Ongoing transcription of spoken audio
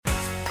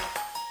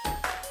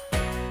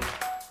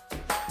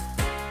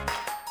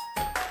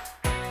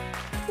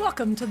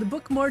Welcome to the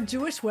Book More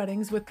Jewish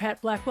Weddings with Pat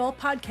Blackwell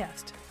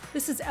podcast.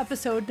 This is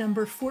episode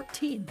number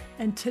 14,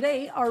 and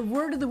today our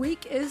word of the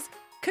week is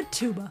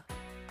ketubah.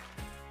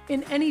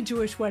 In any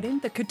Jewish wedding,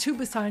 the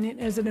ketubah signing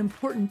is an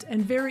important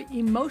and very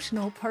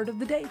emotional part of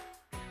the day.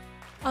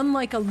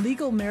 Unlike a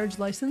legal marriage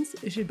license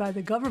issued by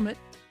the government,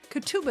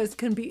 ketubahs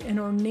can be an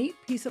ornate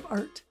piece of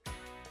art.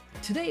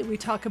 Today we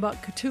talk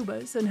about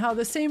ketubahs and how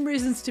the same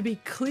reasons to be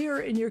clear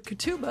in your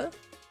ketubah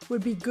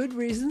would be good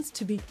reasons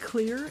to be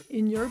clear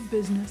in your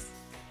business.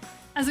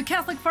 As a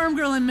Catholic farm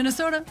girl in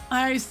Minnesota,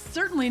 I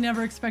certainly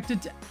never expected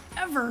to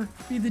ever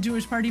be the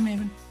Jewish party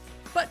maven.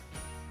 But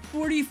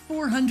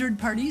 4,400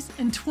 parties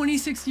and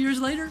 26 years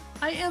later,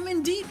 I am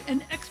indeed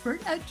an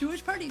expert at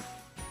Jewish parties.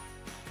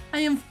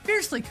 I am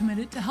fiercely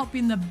committed to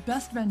helping the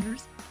best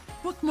vendors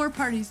book more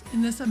parties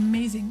in this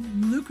amazing,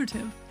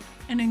 lucrative,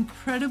 and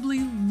incredibly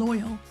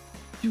loyal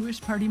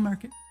Jewish party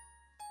market.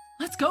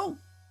 Let's go!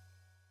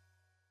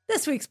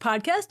 This week's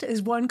podcast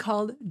is one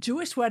called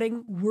Jewish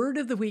Wedding Word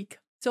of the Week.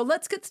 So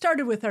let's get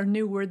started with our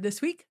new word this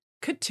week,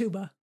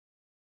 ketubah.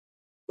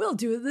 We'll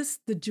do this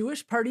the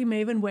Jewish party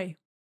maven way.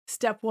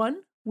 Step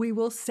 1, we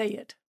will say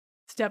it.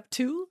 Step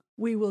 2,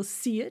 we will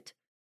see it.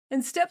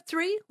 And step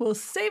 3, we'll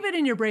save it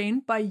in your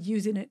brain by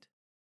using it.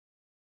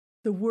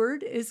 The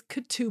word is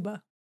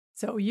ketubah.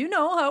 So you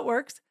know how it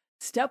works.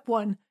 Step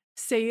 1,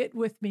 say it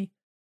with me.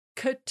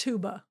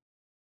 Ketubah.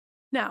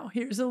 Now,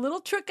 here's a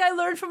little trick I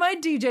learned from my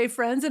DJ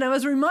friends, and I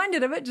was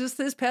reminded of it just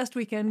this past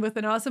weekend with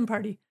an awesome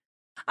party.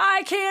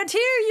 I can't hear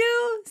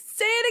you.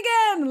 Say it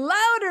again,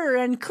 louder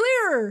and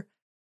clearer.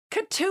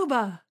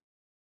 Ketubah.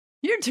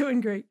 You're doing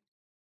great.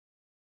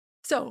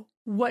 So,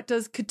 what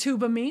does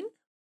ketubah mean?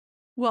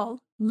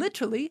 Well,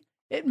 literally,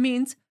 it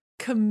means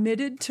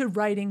committed to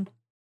writing.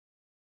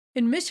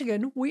 In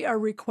Michigan, we are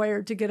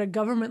required to get a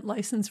government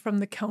license from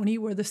the county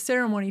where the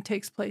ceremony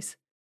takes place.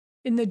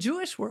 In the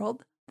Jewish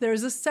world,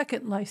 there's a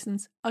second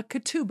license, a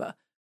ketubah,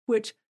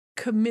 which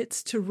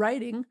commits to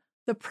writing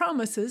the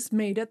promises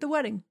made at the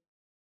wedding.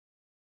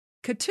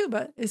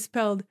 Ketubah is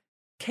spelled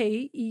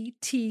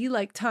K-E-T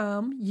like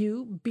Tom,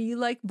 U-B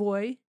like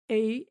boy,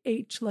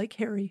 A-H like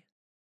Harry.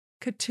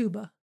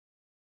 Ketubah.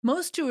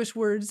 Most Jewish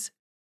words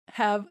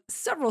have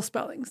several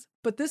spellings,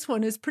 but this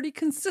one is pretty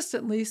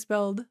consistently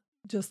spelled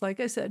just like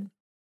I said.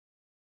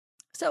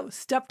 So,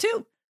 step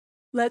 2,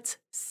 let's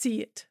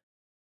see it.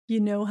 You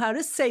know how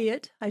to say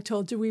it. I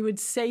told you we would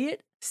say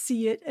it,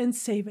 see it, and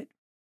save it.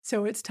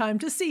 So it's time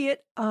to see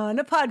it on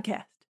a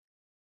podcast.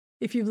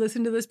 If you've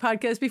listened to this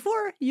podcast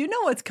before, you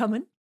know what's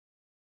coming.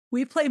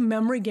 We play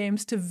memory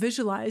games to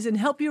visualize and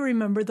help you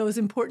remember those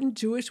important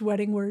Jewish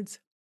wedding words.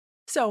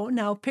 So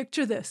now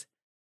picture this.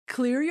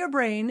 Clear your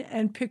brain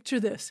and picture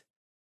this.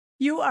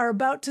 You are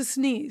about to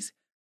sneeze.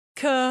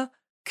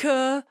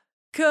 Ketubah.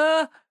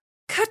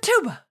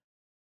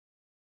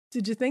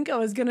 Did you think I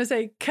was going to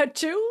say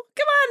kachu?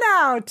 Come on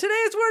now.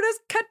 Today's word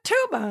is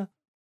ketubah.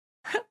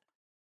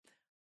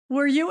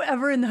 Were you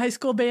ever in the high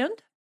school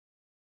band?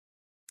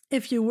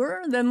 If you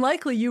were, then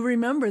likely you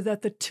remember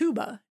that the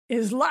tuba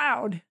is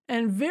loud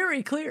and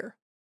very clear.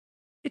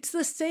 It's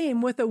the same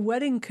with a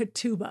wedding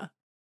ketubah.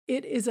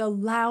 It is a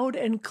loud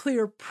and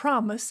clear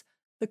promise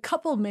the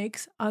couple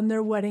makes on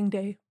their wedding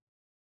day.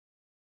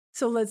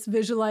 So let's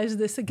visualize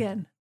this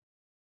again.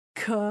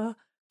 Ketubah.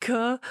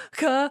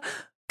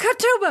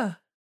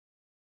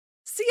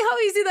 See how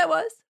easy that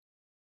was?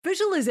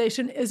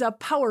 Visualization is a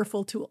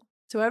powerful tool.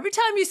 So every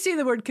time you see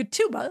the word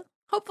ketubah,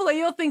 hopefully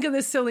you'll think of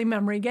this silly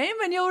memory game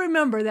and you'll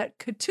remember that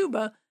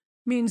ketubah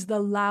means the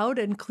loud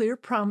and clear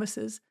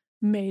promises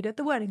made at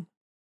the wedding.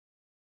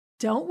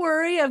 Don't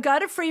worry, I've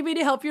got a freebie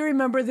to help you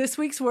remember this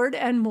week's word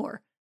and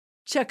more.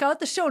 Check out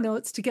the show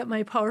notes to get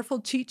my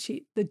powerful cheat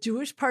sheet, The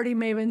Jewish Party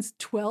Maven's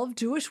 12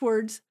 Jewish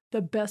Words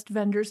the Best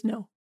Vendors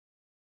Know.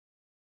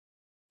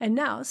 And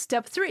now,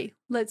 step 3,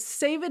 let's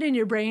save it in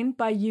your brain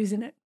by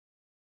using it.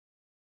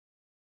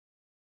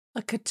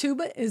 A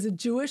ketubah is a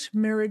Jewish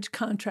marriage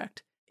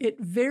contract. It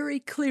very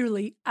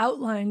clearly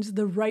outlines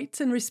the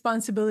rights and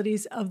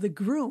responsibilities of the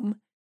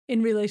groom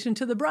in relation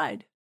to the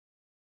bride.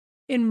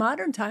 In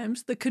modern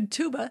times, the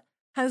ketubah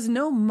has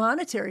no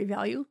monetary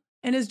value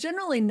and is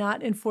generally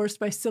not enforced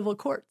by civil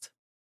courts,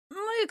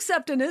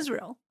 except in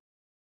Israel.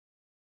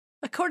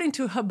 According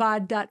to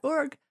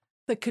Chabad.org,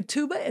 the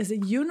ketubah is a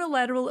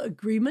unilateral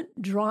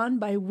agreement drawn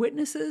by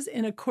witnesses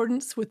in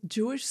accordance with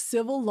Jewish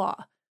civil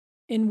law,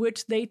 in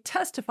which they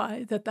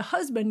testify that the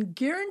husband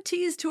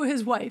guarantees to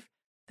his wife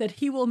that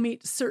he will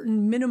meet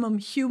certain minimum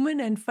human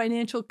and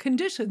financial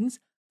conditions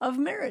of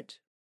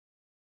marriage.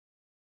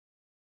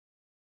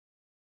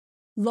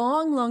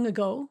 Long, long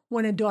ago,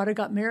 when a daughter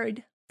got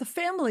married, the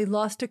family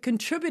lost a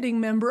contributing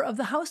member of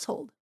the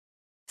household.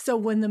 So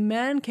when the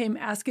man came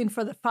asking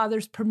for the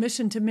father's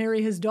permission to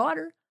marry his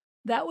daughter,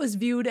 that was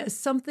viewed as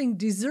something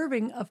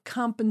deserving of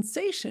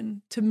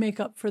compensation to make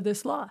up for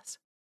this loss.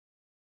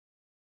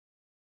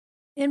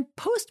 In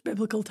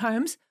post-biblical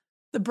times,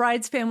 the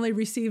bride's family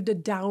received a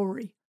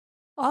dowry,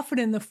 often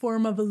in the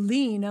form of a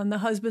lien on the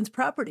husband's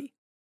property.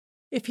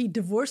 If he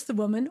divorced the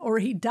woman or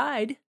he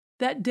died,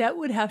 that debt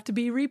would have to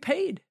be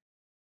repaid.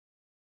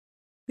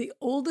 The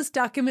oldest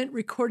document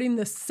recording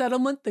the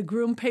settlement the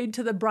groom paid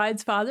to the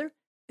bride's father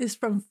is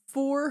from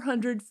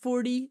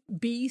 440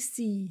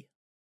 BC.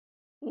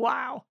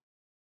 Wow.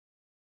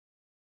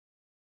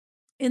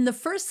 In the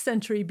 1st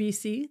century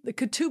BC, the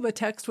ketubah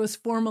text was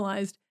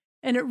formalized,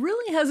 and it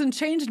really hasn't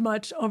changed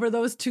much over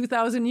those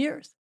 2,000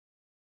 years.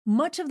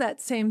 Much of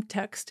that same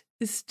text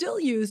is still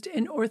used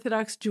in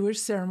Orthodox Jewish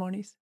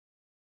ceremonies.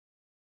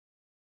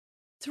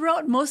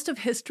 Throughout most of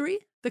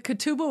history, the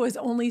ketubah was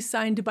only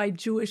signed by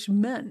Jewish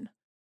men.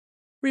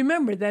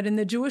 Remember that in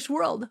the Jewish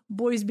world,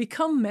 boys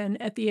become men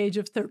at the age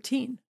of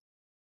 13.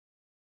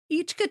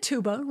 Each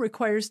ketubah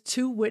requires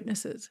 2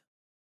 witnesses.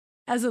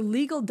 As a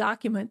legal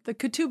document, the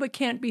ketubah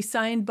can't be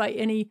signed by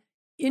any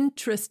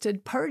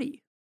interested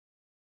party.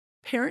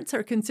 Parents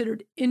are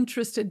considered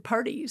interested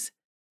parties,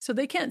 so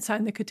they can't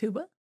sign the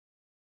ketubah.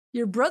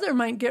 Your brother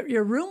might get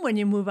your room when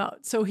you move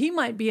out, so he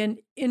might be an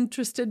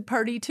interested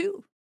party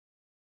too.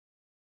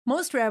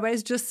 Most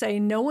rabbis just say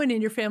no one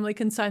in your family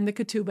can sign the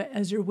ketubah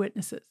as your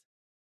witnesses.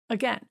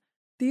 Again,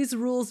 these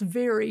rules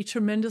vary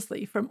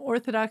tremendously from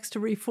Orthodox to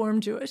Reform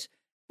Jewish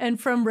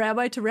and from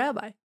rabbi to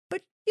rabbi,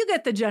 but you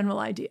get the general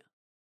idea.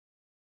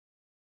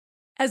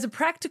 As a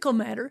practical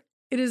matter,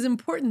 it is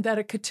important that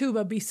a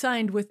ketubah be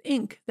signed with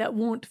ink that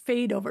won't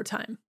fade over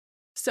time.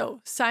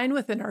 So, sign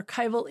with an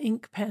archival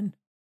ink pen.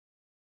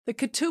 The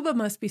ketubah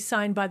must be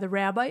signed by the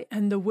rabbi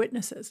and the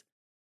witnesses.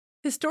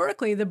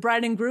 Historically, the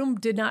bride and groom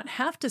did not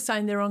have to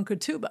sign their own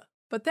ketubah,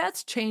 but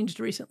that's changed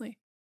recently.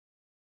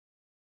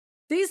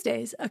 These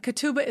days, a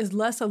ketubah is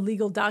less a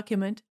legal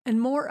document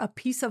and more a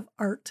piece of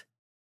art.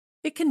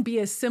 It can be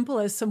as simple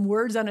as some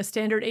words on a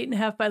standard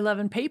 8.5 by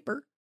 11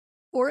 paper,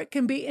 or it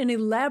can be an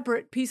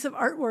elaborate piece of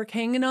artwork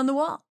hanging on the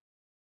wall.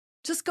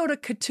 Just go to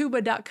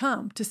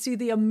ketubah.com to see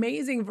the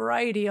amazing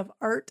variety of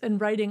art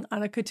and writing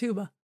on a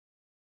ketubah.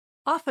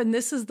 Often,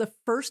 this is the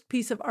first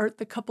piece of art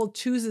the couple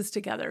chooses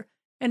together,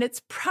 and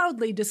it's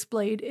proudly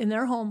displayed in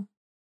their home.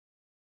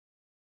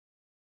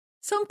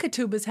 Some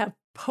ketubahs have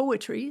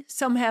poetry,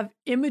 some have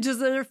images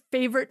of their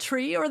favorite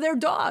tree or their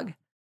dog.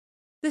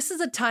 This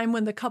is a time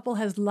when the couple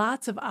has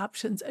lots of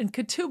options, and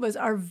ketubahs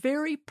are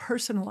very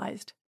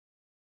personalized.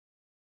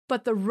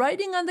 But the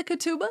writing on the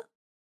ketubah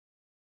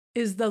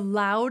is the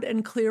loud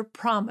and clear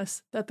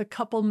promise that the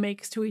couple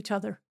makes to each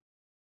other.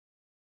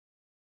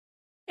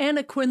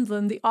 Anna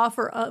Quindlen, the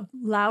author of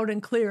Loud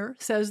and Clear,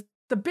 says,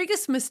 "The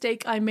biggest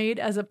mistake I made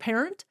as a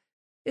parent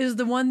is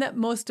the one that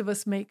most of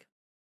us make.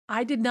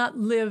 I did not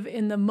live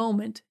in the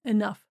moment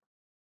enough.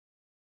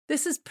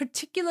 This is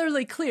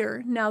particularly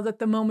clear now that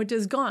the moment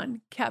is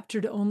gone,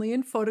 captured only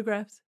in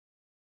photographs."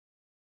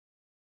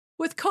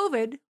 With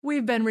COVID,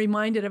 we've been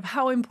reminded of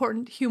how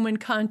important human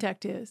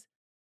contact is,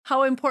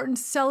 how important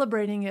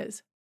celebrating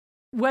is.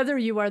 Whether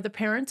you are the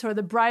parents or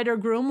the bride or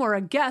groom or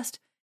a guest,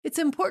 it's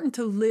important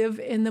to live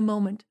in the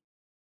moment.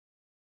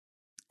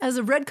 As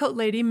a redcoat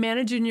lady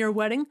managing your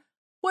wedding,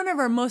 one of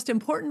our most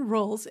important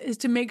roles is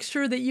to make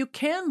sure that you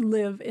can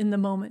live in the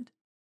moment.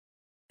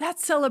 That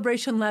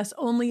celebration lasts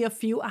only a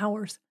few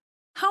hours.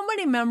 How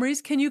many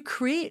memories can you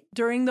create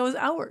during those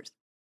hours?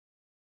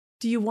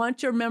 Do you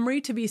want your memory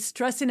to be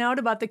stressing out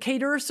about the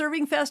caterer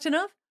serving fast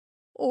enough?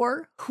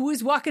 Or who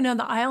is walking down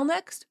the aisle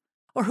next?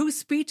 Or whose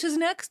speech is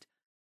next?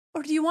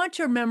 Or do you want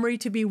your memory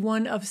to be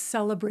one of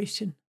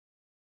celebration?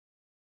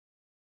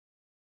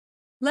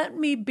 Let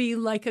me be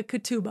like a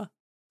ketubah,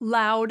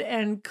 loud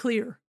and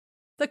clear.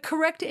 The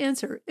correct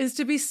answer is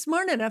to be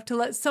smart enough to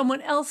let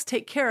someone else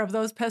take care of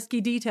those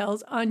pesky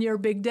details on your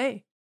big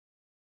day.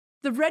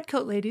 The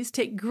redcoat ladies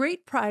take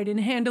great pride in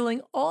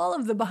handling all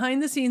of the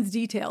behind-the-scenes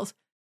details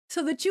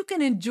so that you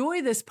can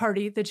enjoy this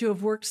party that you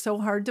have worked so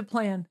hard to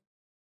plan.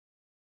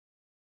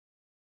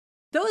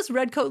 Those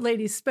redcoat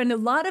ladies spend a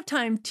lot of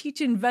time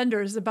teaching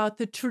vendors about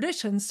the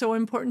traditions so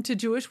important to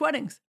Jewish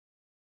weddings.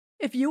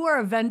 If you are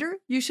a vendor,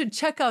 you should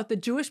check out the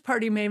Jewish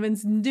Party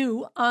Maven's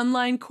new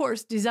online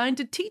course designed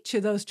to teach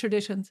you those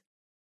traditions.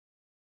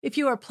 If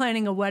you are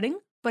planning a wedding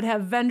but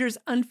have vendors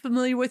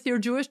unfamiliar with your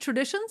Jewish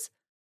traditions,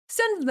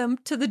 send them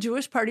to the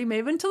Jewish Party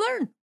Maven to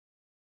learn.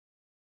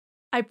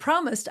 I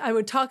promised I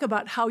would talk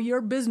about how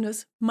your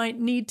business might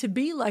need to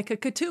be like a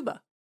ketubah.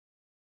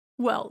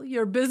 Well,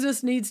 your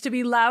business needs to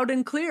be loud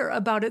and clear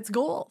about its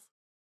goals,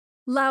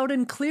 loud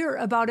and clear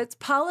about its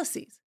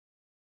policies,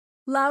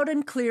 loud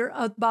and clear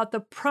about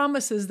the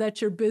promises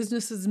that your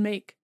businesses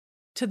make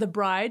to the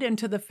bride and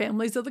to the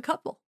families of the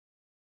couple.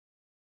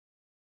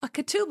 A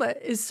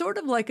ketubah is sort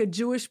of like a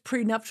Jewish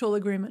prenuptial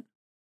agreement.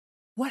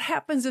 What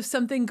happens if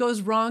something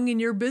goes wrong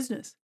in your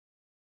business?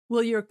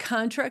 Will your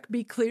contract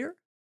be clear?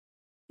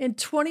 In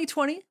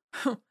 2020,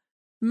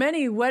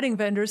 many wedding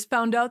vendors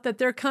found out that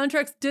their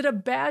contracts did a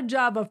bad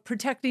job of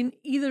protecting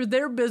either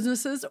their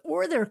businesses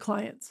or their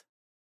clients.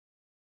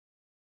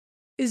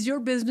 Is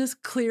your business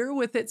clear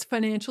with its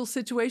financial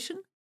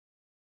situation?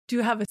 Do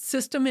you have a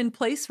system in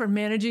place for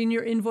managing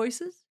your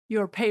invoices,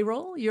 your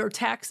payroll, your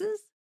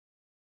taxes?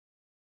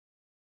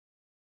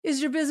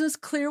 Is your business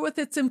clear with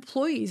its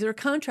employees or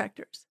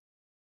contractors?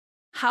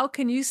 How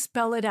can you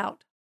spell it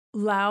out,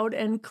 loud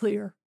and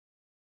clear?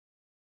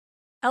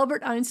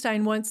 Albert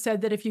Einstein once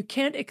said that if you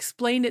can't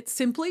explain it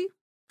simply,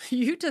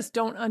 you just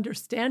don't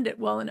understand it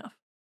well enough.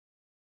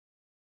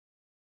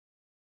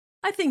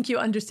 I think you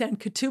understand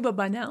ketubah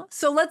by now,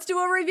 so let's do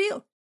a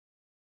review.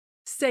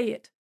 Say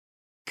it.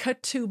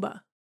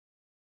 Ketubah.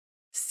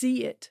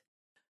 See it.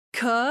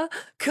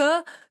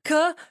 Ketubah.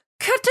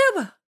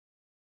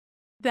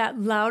 That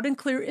loud and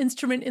clear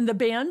instrument in the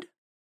band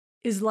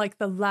is like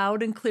the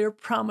loud and clear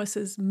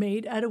promises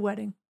made at a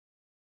wedding.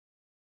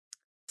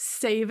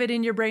 Save it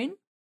in your brain.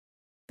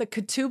 The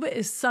ketubah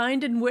is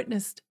signed and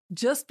witnessed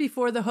just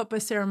before the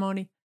huppah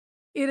ceremony.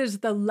 It is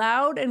the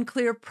loud and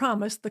clear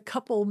promise the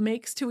couple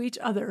makes to each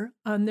other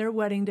on their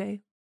wedding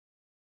day.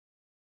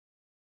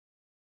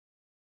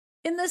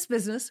 In this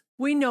business,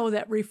 we know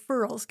that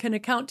referrals can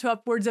account to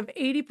upwards of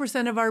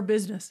 80% of our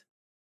business.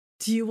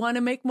 Do you want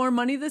to make more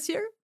money this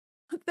year?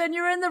 Then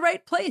you're in the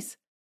right place.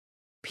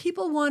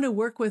 People want to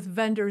work with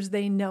vendors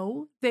they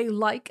know, they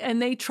like,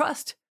 and they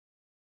trust.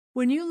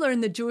 When you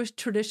learn the Jewish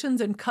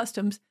traditions and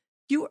customs,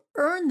 you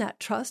earn that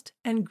trust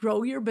and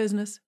grow your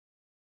business.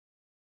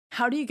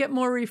 How do you get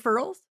more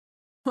referrals?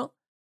 Well,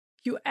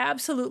 you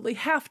absolutely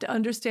have to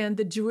understand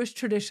the Jewish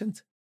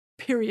traditions,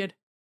 period.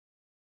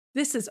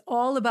 This is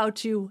all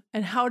about you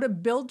and how to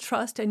build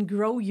trust and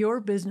grow your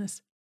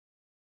business.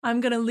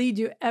 I'm going to lead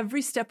you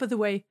every step of the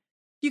way.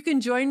 You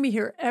can join me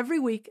here every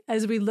week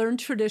as we learn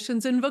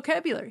traditions and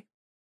vocabulary.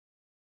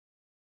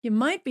 You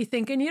might be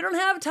thinking you don't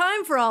have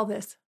time for all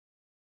this.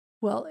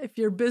 Well, if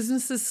your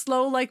business is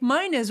slow like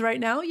mine is right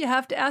now, you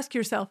have to ask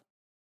yourself,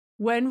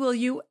 when will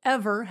you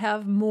ever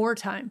have more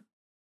time?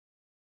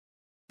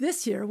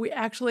 This year, we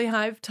actually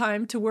have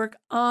time to work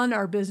on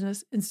our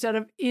business instead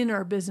of in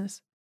our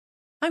business.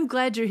 I'm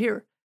glad you're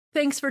here.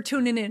 Thanks for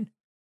tuning in.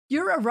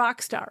 You're a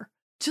rock star.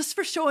 Just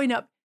for showing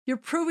up, you're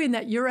proving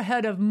that you're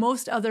ahead of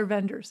most other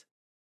vendors.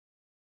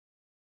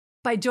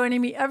 By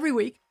joining me every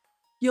week,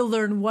 you'll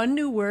learn one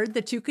new word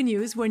that you can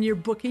use when you're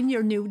booking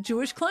your new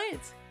Jewish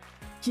clients.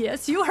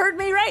 Yes, you heard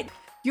me right.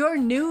 Your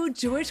new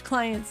Jewish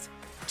clients.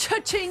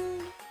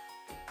 Cha-ching!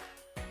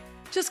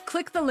 Just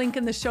click the link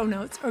in the show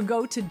notes or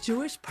go to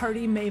Jewish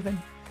Party Maven.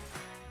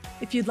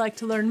 If you'd like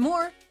to learn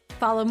more,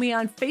 follow me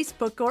on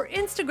Facebook or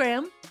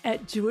Instagram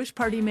at Jewish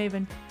Party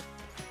Maven.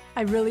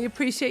 I really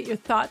appreciate your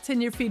thoughts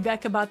and your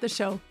feedback about the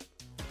show.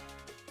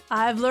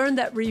 I've learned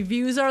that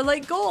reviews are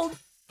like gold,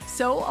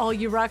 so all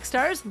you rock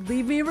stars,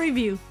 leave me a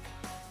review.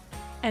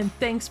 And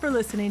thanks for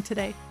listening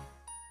today.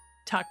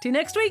 Talk to you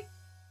next week.